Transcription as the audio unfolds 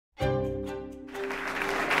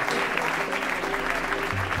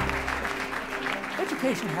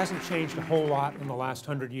Education hasn't changed a whole lot in the last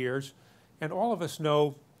 100 years, and all of us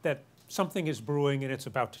know that something is brewing and it's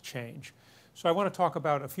about to change. So I want to talk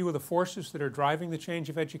about a few of the forces that are driving the change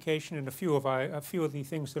of education and a few of the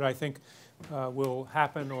things that I think will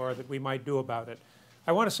happen or that we might do about it.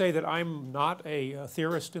 I want to say that I'm not a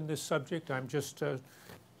theorist in this subject. I'm just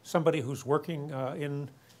somebody who's working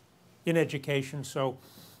in education, so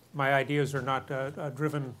my ideas are not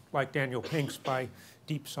driven like Daniel Pink's by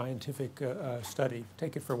deep scientific study.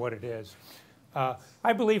 Take it for what it is.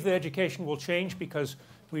 I believe that education will change because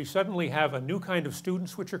we suddenly have a new kind of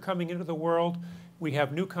students which are coming into the world. We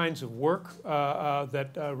have new kinds of work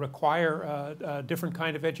that require a different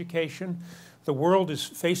kind of education. The world is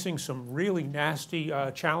facing some really nasty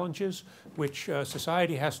challenges which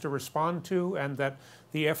society has to respond to, and that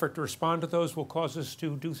the effort to respond to those will cause us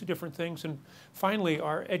to do different things. And finally,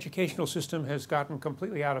 our educational system has gotten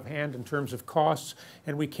completely out of hand in terms of costs,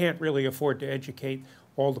 and we can't really afford to educate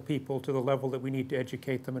all the people to the level that we need to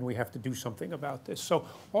educate them, and we have to do something about this. So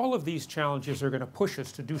all of these challenges are going to push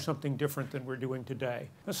us to do something different than we're doing today.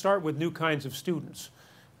 Let's start with new kinds of students.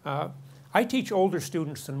 I teach older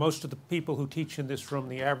students than most of the people who teach in this room.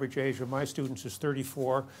 The average age of my students is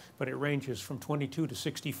 34, but it ranges from 22 to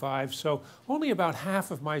 65. So only about half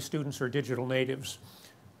of my students are digital natives.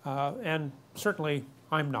 And certainly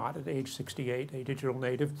I'm not, at age 68, a digital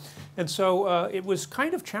native. And so it was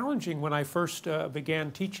kind of challenging when I first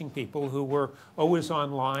began teaching people who were always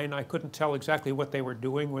online. I couldn't tell exactly what they were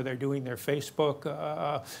doing. Were they doing their Facebook?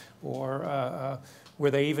 Or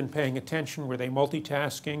were they even paying attention? Were they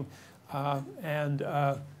multitasking? I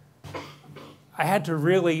had to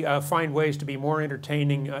really find ways to be more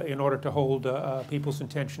entertaining in order to hold people's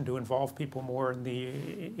attention, to involve people more in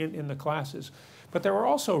the classes. But there were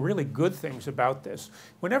also really good things about this.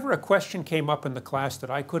 Whenever a question came up in the class that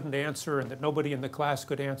I couldn't answer and that nobody in the class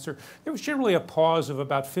could answer, there was generally a pause of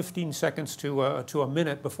about 15 seconds to a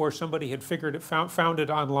minute before somebody had figured it, found it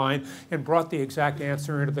online and brought the exact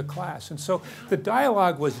answer into the class. And so the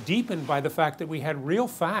dialogue was deepened by the fact that we had real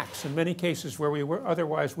facts in many cases where we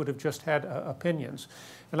otherwise would have just had opinions.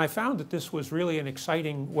 And I found that this was really an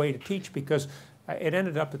exciting way to teach because it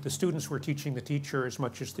ended up that the students were teaching the teacher as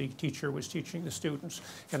much as the teacher was teaching the students.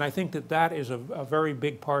 And I think that that is a very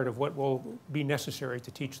big part of what will be necessary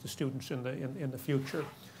to teach the students in the future.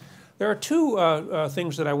 There are two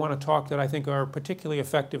things that I want to talk that I think are particularly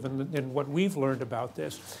effective in what we've learned about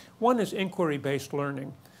this. One is inquiry-based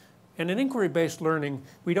learning. And in inquiry-based learning,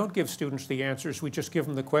 we don't give students the answers. We just give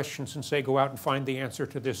them the questions and say, go out and find the answer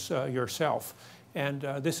to this yourself. And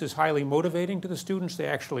this is highly motivating to the students. They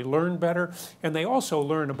actually learn better. And they also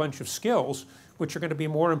learn a bunch of skills which are going to be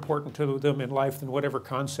more important to them in life than whatever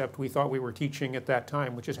concept we thought we were teaching at that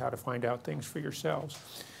time, which is how to find out things for yourselves.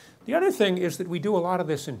 The other thing is that we do a lot of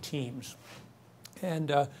this in teams.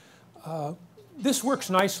 And this works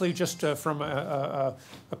nicely just from a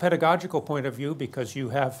pedagogical point of view because you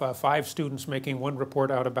have 5 students making one report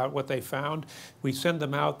out about what they found. We send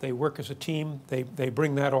them out, they work as a team, they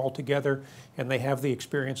bring that all together, and they have the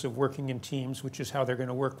experience of working in teams, which is how they're going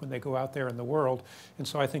to work when they go out there in the world. And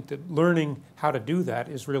so I think that learning how to do that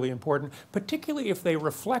is really important, particularly if they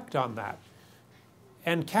reflect on that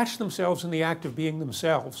and catch themselves in the act of being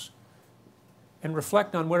themselves and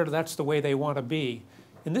reflect on whether that's the way they want to be.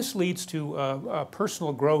 And this leads to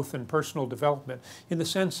personal growth and personal development in the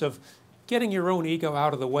sense of getting your own ego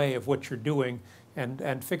out of the way of what you're doing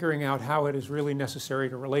and figuring out how it is really necessary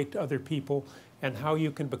to relate to other people and how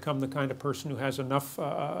you can become the kind of person who has enough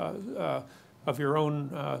of your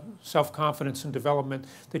own self-confidence and development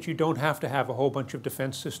that you don't have to have a whole bunch of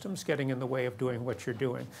defense systems getting in the way of doing what you're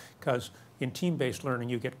doing. Because in team-based learning,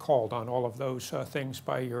 you get called on all of those things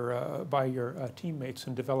by your teammates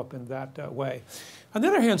and develop in that way. On the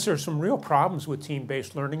other hand, there are some real problems with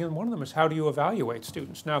team-based learning, and one of them is how do you evaluate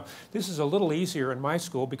students? Now, this is a little easier in my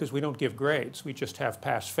school because we don't give grades. We just have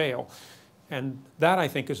pass-fail. And that, I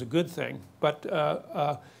think, is a good thing. But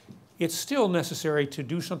it's still necessary to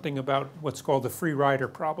do something about what's called the free rider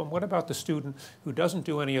problem. What about the student who doesn't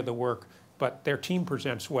do any of the work, but their team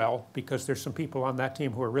presents well because there's some people on that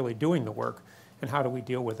team who are really doing the work, and how do we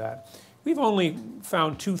deal with that? We've only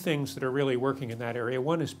found 2 things that are really working in that area.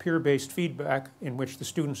 One is peer-based feedback, in which the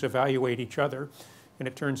students evaluate each other, and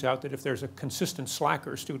it turns out that if there's a consistent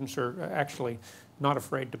slacker, students are actually not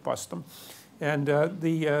afraid to bust them. And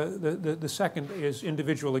the second is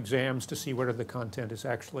individual exams to see whether the content is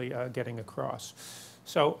actually getting across.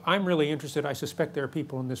 So I'm really interested. I suspect there are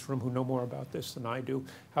people in this room who know more about this than I do,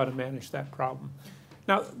 how to manage that problem.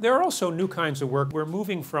 Now, there are also new kinds of work. We're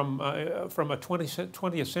moving from a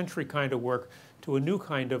 20th century kind of work to a new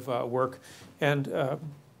kind of work. And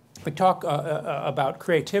we talk about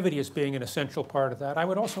creativity as being an essential part of that. I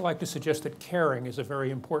would also like to suggest that caring is a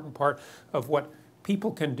very important part of what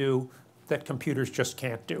people can do that computers just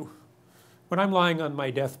can't do. When I'm lying on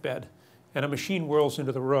my deathbed and a machine whirls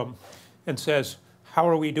into the room and says, "How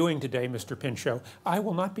are we doing today, Mr. Pinchot?" I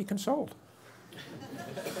will not be consoled.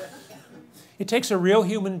 It takes a real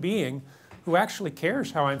human being who actually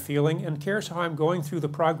cares how I'm feeling and cares how I'm going through the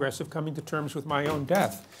progress of coming to terms with my own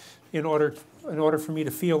death in order for me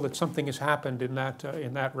to feel that something has happened in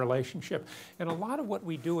that relationship. And a lot of what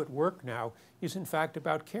we do at work now is in fact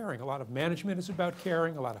about caring. A lot of management is about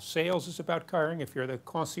caring. A lot of sales is about caring. If you're the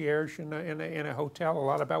concierge in a hotel, a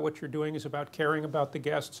lot about what you're doing is about caring about the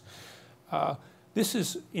guests. This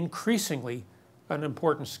is increasingly an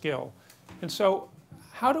important skill. And so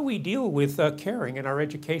how do we deal with caring in our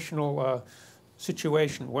educational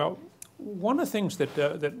situation? Well, one of the things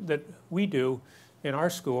that we do in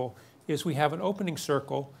our school is we have an opening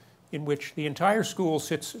circle in which the entire school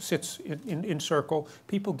sits in circle.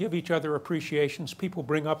 People give each other appreciations. People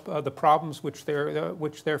bring up the problems which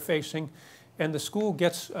they're facing, and the school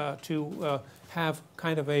gets to have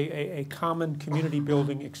kind of a common community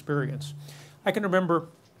building experience. I can remember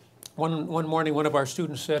one morning one of our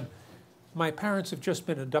students said, "My parents have just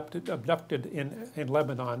been abducted in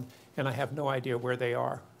Lebanon, and I have no idea where they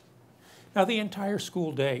are." Now, the entire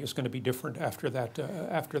school day is going to be different after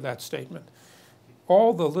that statement.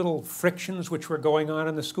 All the little frictions which were going on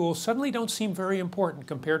in the school suddenly don't seem very important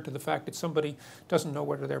compared to the fact that somebody doesn't know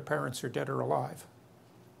whether their parents are dead or alive.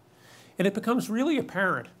 And it becomes really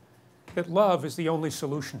apparent that love is the only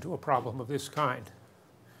solution to a problem of this kind.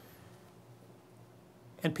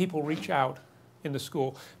 And people reach out in the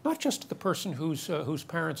school, not just to the person whose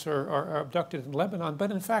parents are abducted in Lebanon,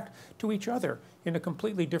 but in fact to each other in a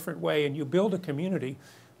completely different way. And you build a community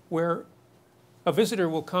where a visitor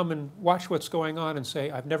will come and watch what's going on and say,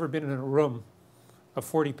 "I've never been in a room of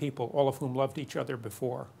 40 people, all of whom loved each other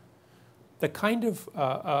before." The kind of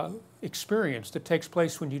experience that takes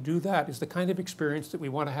place when you do that is the kind of experience that we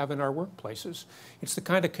want to have in our workplaces. It's the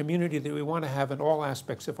kind of community that we want to have in all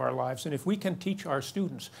aspects of our lives. And if we can teach our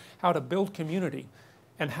students how to build community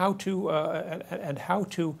and how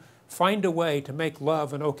to find a way to make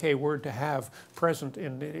love an okay word to have present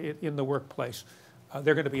in the workplace,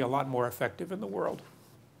 they're going to be a lot more effective in the world.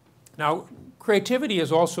 Now, creativity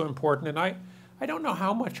is also important, and I don't know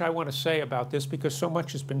how much I want to say about this because so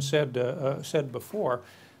much has been said before.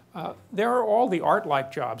 There are all the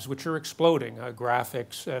art-like jobs which are exploding,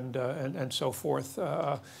 graphics and so forth.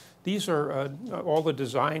 These are all the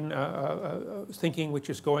design thinking which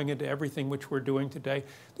is going into everything which we're doing today.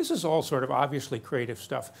 This is all sort of obviously creative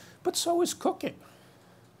stuff, but so is cooking.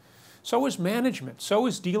 So is management. So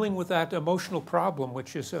is dealing with that emotional problem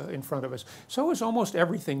which is in front of us. So is almost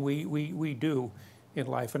everything we do in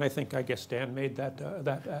life, and I guess Dan made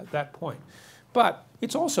that point. But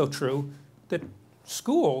it's also true that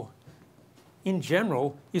school, in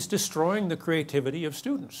general, is destroying the creativity of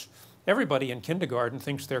students. Everybody in kindergarten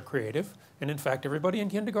thinks they're creative, and in fact, everybody in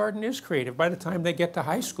kindergarten is creative. By the time they get to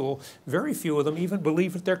high school, very few of them even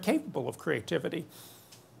believe that they're capable of creativity.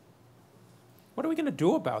 What are we going to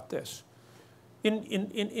do about this?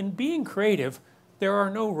 In being creative, there are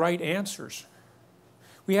no right answers.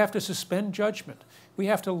 We have to suspend judgment. We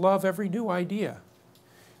have to love every new idea.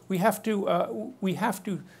 We have to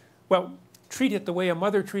treat it the way a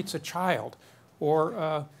mother treats a child.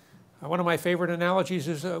 Or one of my favorite analogies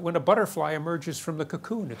is when a butterfly emerges from the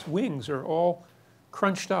cocoon, its wings are all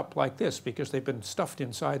crunched up like this because they've been stuffed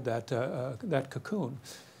inside that cocoon.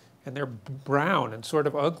 And they're brown and sort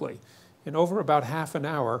of ugly. And over about half an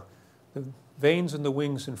hour, the veins in the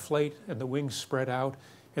wings inflate and the wings spread out,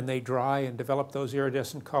 and they dry and develop those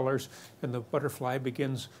iridescent colors, and the butterfly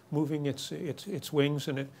begins moving its wings,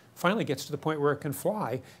 and it finally gets to the point where it can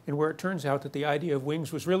fly, and where it turns out that the idea of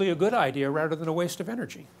wings was really a good idea rather than a waste of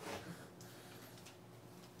energy.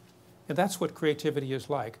 And that's what creativity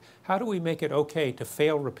is like. How do we make it okay to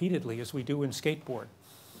fail repeatedly as we do in skateboard?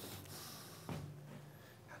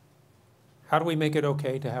 How do we make it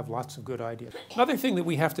okay to have lots of good ideas? Another thing that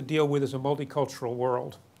we have to deal with is a multicultural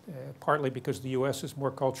world. Partly because the US is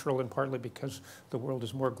more cultural and partly because the world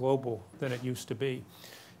is more global than it used to be.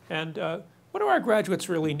 And what do our graduates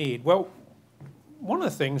really need? Well, one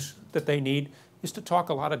of the things that they need is to talk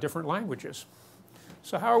a lot of different languages.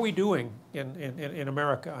 So how are we doing in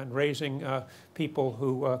America in raising people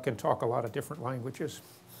who can talk a lot of different languages?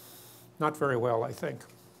 Not very well, I think.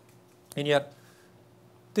 And yet,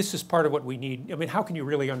 this is part of what we need. I mean, how can you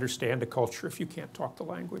really understand a culture if you can't talk the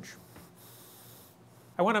language?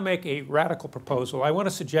 I want to make a radical proposal. I want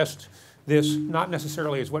to suggest this not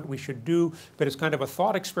necessarily as what we should do, but as kind of a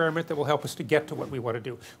thought experiment that will help us to get to what we want to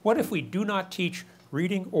do. What if we do not teach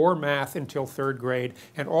reading or math until 3rd grade,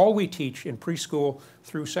 and all we teach in preschool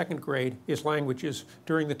through 2nd grade is languages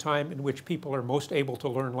during the time in which people are most able to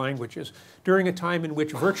learn languages, during a time in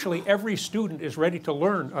which virtually every student is ready to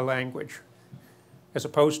learn a language, as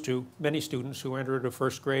opposed to many students who enter into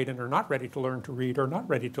 1st grade and are not ready to learn to read or not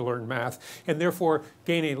ready to learn math, and therefore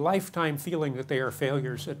gain a lifetime feeling that they are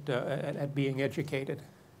failures at being educated.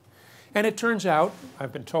 And it turns out,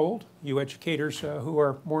 I've been told, you educators who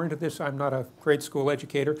are more into this, I'm not a grade school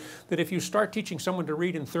educator, that if you start teaching someone to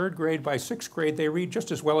read in 3rd grade, by 6th grade they read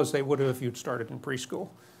just as well as they would have if you'd started in preschool.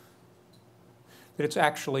 That it's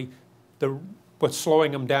actually, what's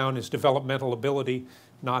slowing them down is developmental ability,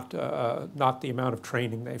 not the amount of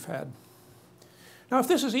training they've had. Now, if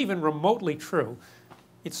this is even remotely true,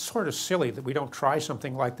 it's sort of silly that we don't try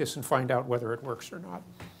something like this and find out whether it works or not.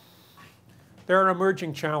 There are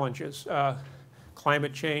emerging challenges.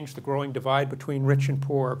 Climate change, the growing divide between rich and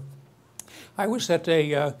poor. I was at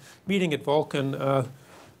a meeting at Vulcan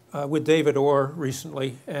with David Orr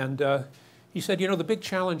recently, and he said, you know, the big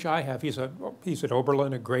challenge I have, he's at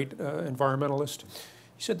Oberlin, a great environmentalist.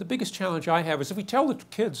 He said, the biggest challenge I have is if we tell the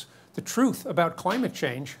kids the truth about climate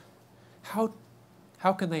change, how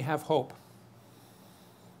can they have hope?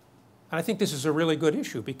 And I think this is a really good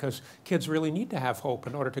issue because kids really need to have hope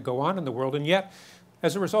in order to go on in the world. And yet,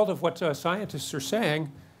 as a result of what scientists are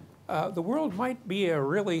saying, the world might be a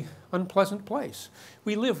really unpleasant place.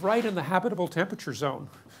 We live right in the habitable temperature zone,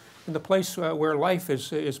 in the place where life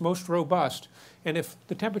is most robust. And if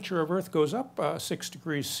the temperature of Earth goes up 6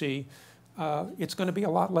 degrees C, it's going to be a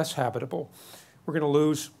lot less habitable. We're going to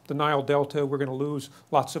lose the Nile Delta. We're going to lose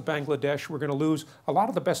lots of Bangladesh. We're going to lose a lot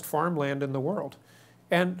of the best farmland in the world.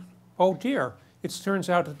 And oh dear, it turns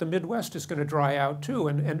out that the Midwest is going to dry out too,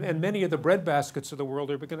 and many of the bread baskets of the world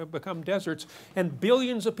are going to become deserts, and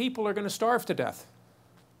billions of people are going to starve to death.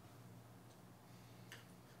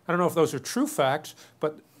 I don't know if those are true facts,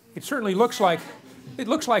 but it certainly looks like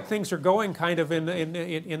things are going kind of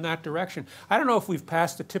in that direction. I don't know if we've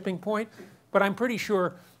passed the tipping point, but I'm pretty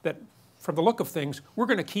sure that from the look of things, we're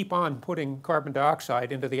going to keep on putting carbon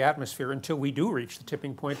dioxide into the atmosphere until we do reach the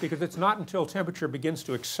tipping point, because it's not until temperature begins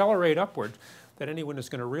to accelerate upward that anyone is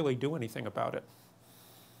going to really do anything about it.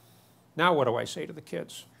 Now what do I say to the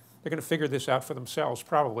kids? They're going to figure this out for themselves,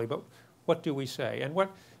 probably, but what do we say? And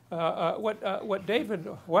what David,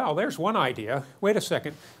 well, there's one idea. Wait a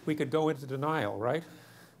second, we could go into denial, right?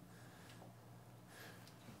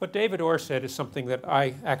 What David Orr said is something that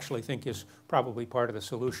I actually think is probably part of the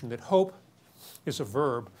solution, that hope is a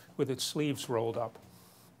verb with its sleeves rolled up.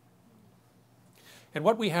 And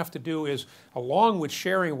what we have to do is, along with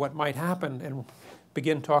sharing what might happen and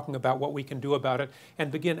begin talking about what we can do about it,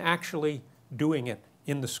 and begin actually doing it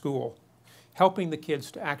in the school. Helping the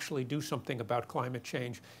kids to actually do something about climate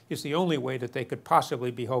change is the only way that they could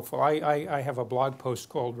possibly be hopeful. I have a blog post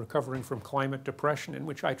called Recovering from Climate Depression, in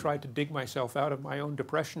which I tried to dig myself out of my own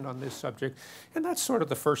depression on this subject, and that's sort of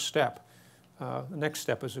the first step. The next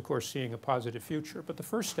step is, of course, seeing a positive future, but the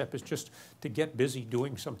first step is just to get busy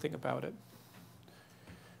doing something about it.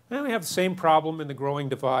 And we have the same problem in the growing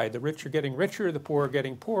divide. The rich are getting richer, the poor are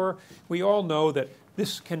getting poorer. We all know that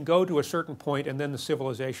this can go to a certain point and then the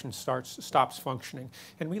civilization stops functioning.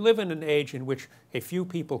 And we live in an age in which a few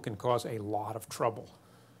people can cause a lot of trouble,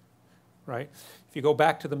 right? If you go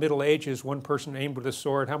back to the Middle Ages, one person aimed with a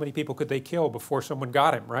sword, how many people could they kill before someone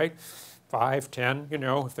got him, right? 5, 10, you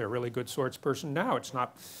know, if they're a really good swords person. Now it's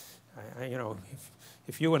not, you know,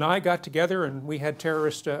 if you and I got together and we had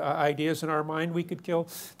terrorist ideas in our mind, we could kill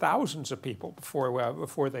thousands of people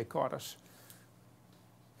before they caught us.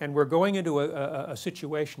 And we're going into a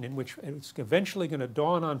situation in which it's eventually going to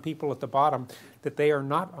dawn on people at the bottom that they are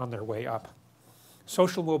not on their way up.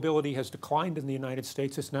 Social mobility has declined in the United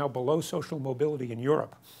States. It's now below social mobility in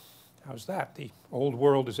Europe. How's that? The old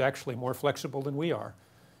world is actually more flexible than we are.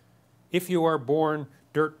 If you are born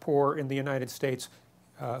dirt poor in the United States,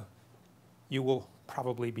 you will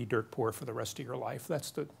probably be dirt poor for the rest of your life.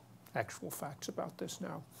 That's the actual facts about this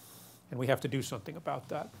now. And we have to do something about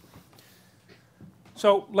that.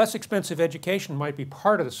 So less expensive education might be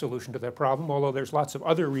part of the solution to that problem, although there's lots of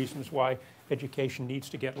other reasons why education needs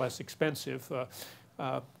to get less expensive.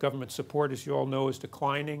 Government support, as you all know, is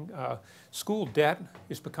declining. School debt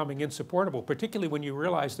is becoming insupportable, particularly when you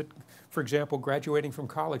realize that, for example, graduating from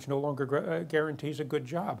college no longer guarantees a good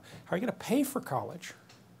job. How are you going to pay for college?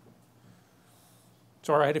 It's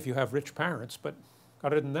all right if you have rich parents, but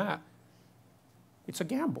other than that, it's a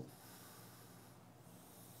gamble.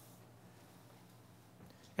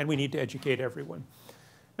 And we need to educate everyone.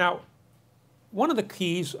 Now, one of the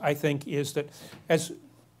keys, I think, is that as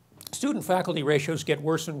student-faculty ratios get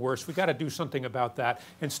worse and worse, we've got to do something about that.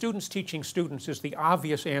 And students teaching students is the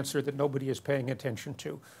obvious answer that nobody is paying attention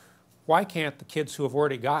to. Why can't the kids who have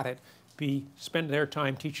already got it spend their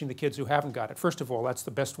time teaching the kids who haven't got it? First of all, that's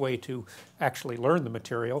the best way to actually learn the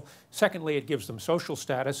material. Secondly, it gives them social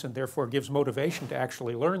status and therefore gives motivation to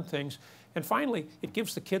actually learn things. And finally, it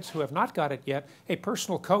gives the kids who have not got it yet a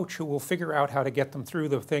personal coach who will figure out how to get them through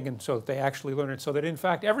the thing, and so that they actually learn it, so that in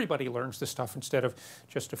fact everybody learns the stuff instead of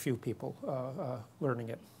just a few people learning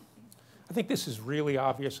it. I think this is really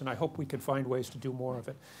obvious, and I hope we can find ways to do more of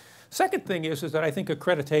it. Second thing is that I think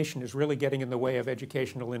accreditation is really getting in the way of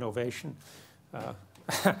educational innovation. I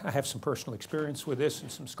have some personal experience with this and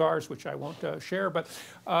some scars which I won't share, but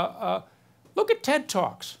look at TED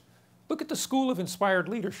Talks. Look at the School of Inspired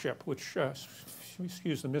Leadership, which,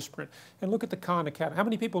 excuse the misprint, and look at the Khan Academy. How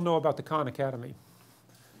many people know about the Khan Academy?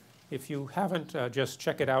 If you haven't, just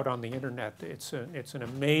check it out on the internet. It's an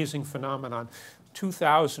amazing phenomenon.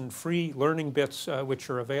 2,000 free learning bits which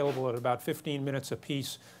are available at about 15 minutes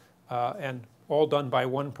apiece. And all done by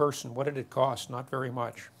one person. What did it cost? Not very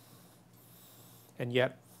much. And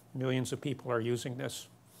yet, millions of people are using this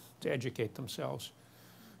to educate themselves.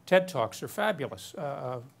 TED Talks are fabulous.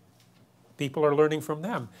 People are learning from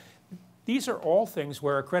them. These are all things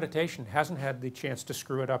where accreditation hasn't had the chance to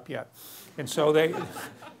screw it up yet. And so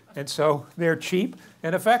they're cheap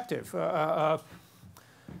and effective. I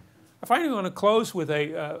finally want to close with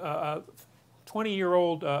a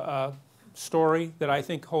 20-year-old story that I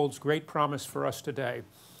think holds great promise for us today.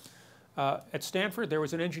 At Stanford, there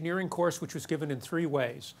was an engineering course which was given in 3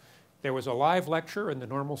 ways. There was a live lecture in the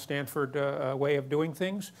normal Stanford way of doing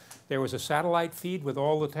things. There was a satellite feed with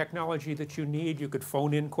all the technology that you need. You could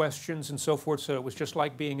phone in questions and so forth, so it was just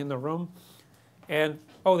like being in the room. And,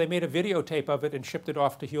 oh, they made a videotape of it and shipped it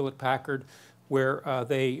off to Hewlett-Packard, where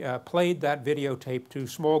they played that videotape to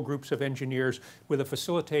small groups of engineers with a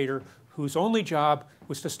facilitator whose only job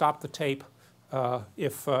was to stop the tape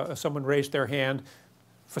if someone raised their hand,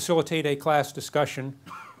 facilitate a class discussion,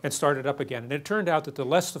 and start it up again. And it turned out that the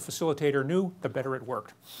less the facilitator knew, the better it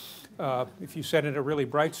worked. If you sent in a really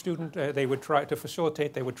bright student, they would try to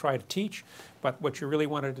facilitate, they would try to teach, but what you really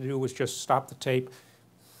wanted to do was just stop the tape,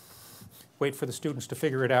 wait for the students to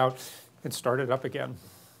figure it out, and start it up again.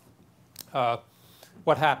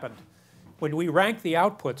 What happened? When we ranked the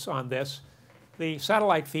outputs on this, the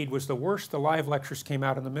satellite feed was the worst. The live lectures came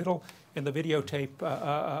out in the middle, and the videotape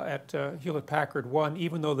at Hewlett-Packard won,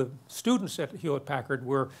 even though the students at Hewlett-Packard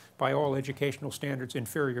were, by all educational standards,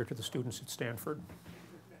 inferior to the students at Stanford.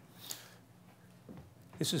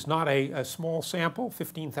 This is not a small sample.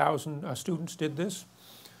 15,000 students did this,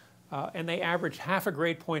 and they averaged half a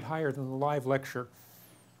grade point higher than the live lecture.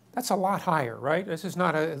 That's a lot higher, right? This is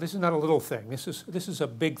not a little thing. This is a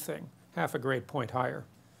big thing, half a grade point higher.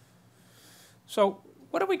 So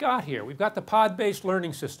what do we got here? We've got the pod-based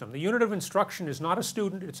learning system. The unit of instruction is not a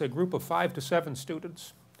student. It's a group of 5 to 7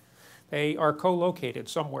 students. They are co-located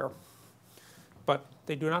somewhere, but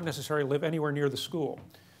they do not necessarily live anywhere near the school.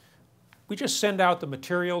 We just send out the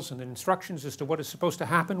materials and the instructions as to what is supposed to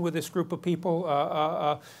happen with this group of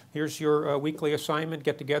people. Here's your weekly assignment.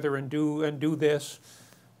 Get together and do this.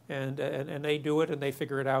 And they do it, and they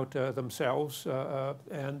figure it out themselves.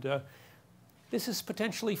 This is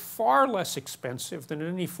potentially far less expensive than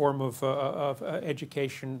any form of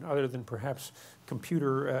education other than perhaps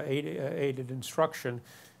computer-aided instruction.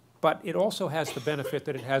 But it also has the benefit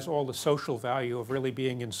that it has all the social value of really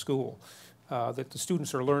being in school, that the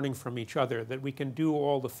students are learning from each other, that we can do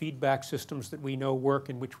all the feedback systems that we know work,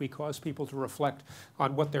 in which we cause people to reflect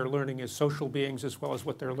on what they're learning as social beings as well as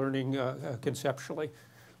what they're learning conceptually.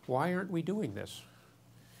 Why aren't we doing this?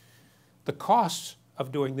 The costs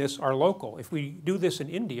of doing this are local. If we do this in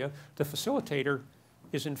India, the facilitator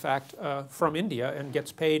is in fact from India and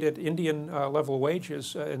gets paid at Indian level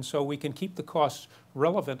wages, and so we can keep the costs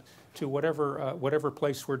relevant to whatever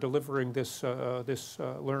place we're delivering this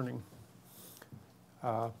learning.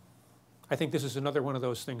 I think this is another one of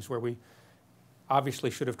those things where we obviously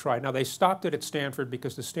should have tried. Now, they stopped it at Stanford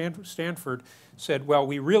because the Stanford said, well,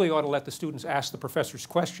 we really ought to let the students ask the professors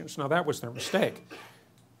questions. Now, that was their mistake,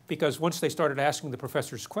 because once they started asking the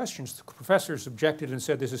professors questions, the professors objected and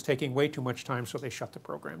said this is taking way too much time, so they shut the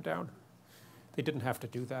program down. They didn't have to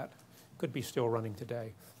do that. Could be still running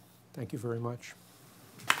today. Thank you very much.